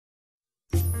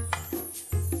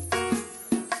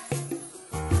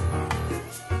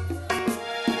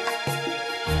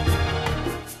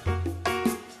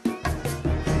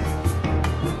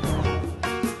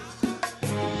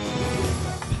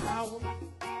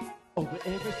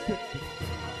every sickness.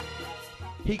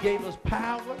 He gave us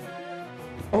power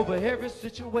over every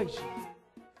situation.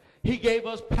 He gave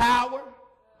us power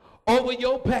over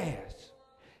your past.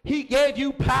 He gave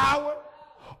you power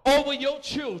over your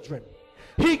children.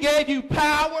 He gave you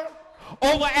power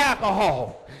over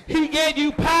alcohol. He gave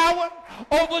you power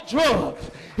over drugs.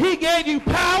 He gave you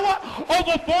power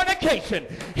over fornication.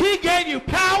 He gave you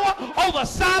power over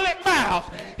silent mouths.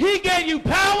 He gave you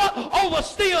power over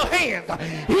still hands.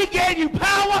 He gave you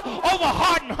power over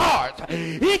hardened hearts.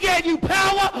 He gave you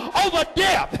power over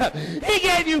death. He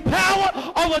gave you power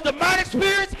over demonic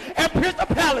spirits and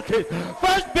principalities.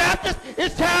 First Baptist,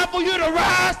 it's time for you to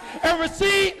rise and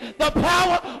receive the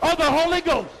power of the Holy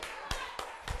Ghost.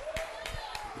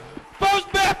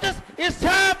 First Baptist, it's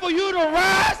time for you to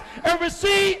rise and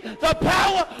receive the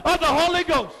power of the Holy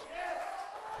Ghost.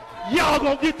 Y'all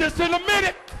gonna get this in a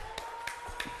minute.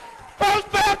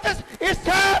 First Baptist, it's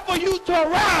time for you to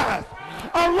arise,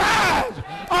 arise,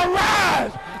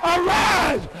 arise,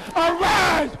 arise,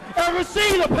 arise, and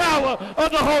receive the power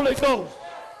of the Holy Ghost.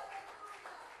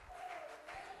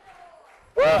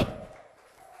 Woo.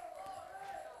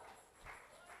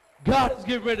 God is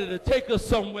getting ready to take us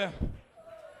somewhere.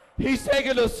 He's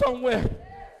taking us somewhere.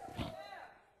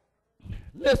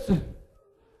 Listen,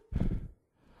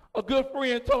 a good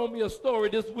friend told me a story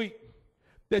this week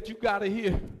that you got to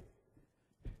hear.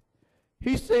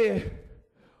 He said,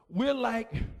 we're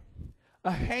like a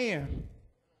hand,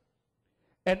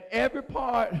 and every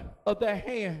part of that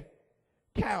hand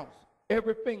counts,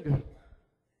 every finger.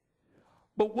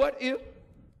 But what if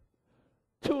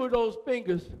two of those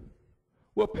fingers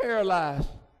were paralyzed?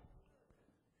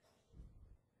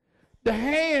 The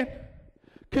hand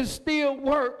can still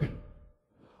work,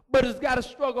 but it's got to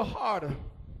struggle harder.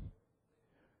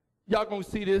 Y'all gonna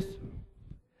see this?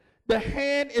 The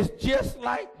hand is just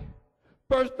like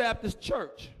First Baptist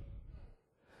Church.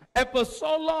 And for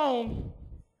so long,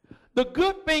 the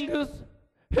good fingers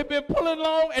have been pulling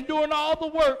along and doing all the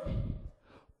work,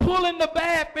 pulling the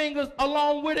bad fingers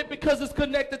along with it because it's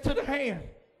connected to the hand.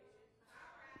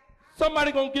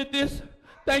 Somebody gonna get this?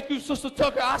 Thank you, Sister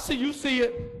Tucker. I see you see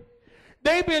it.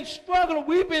 They've been struggling.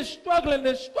 We've been struggling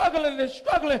and struggling and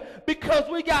struggling because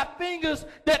we got fingers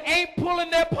that ain't pulling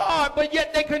their part, but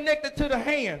yet they connected to the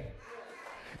hand.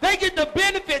 They get the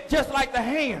benefit just like the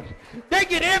hand. They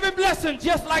get every blessing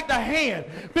just like the hand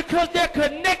because they're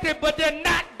connected, but they're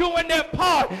not doing their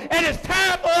part. And it's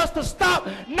time for us to stop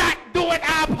not doing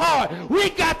our part.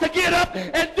 We got to get up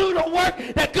and do the work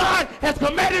that God has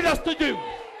commanded us to do.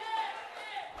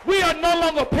 We are no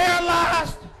longer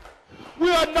paralyzed. We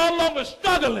are no longer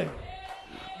struggling.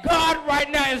 God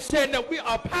right now is saying that we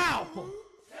are powerful.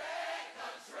 Take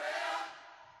a trip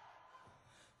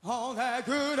on that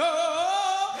good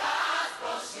old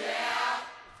gospel ship.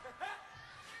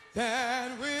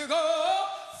 Then we go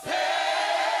sailing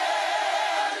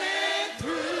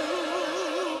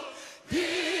through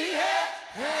the air.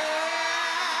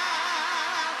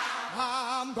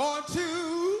 I'm going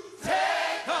to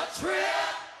take a trip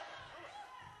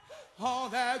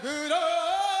on that good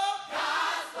old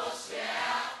gospel ship.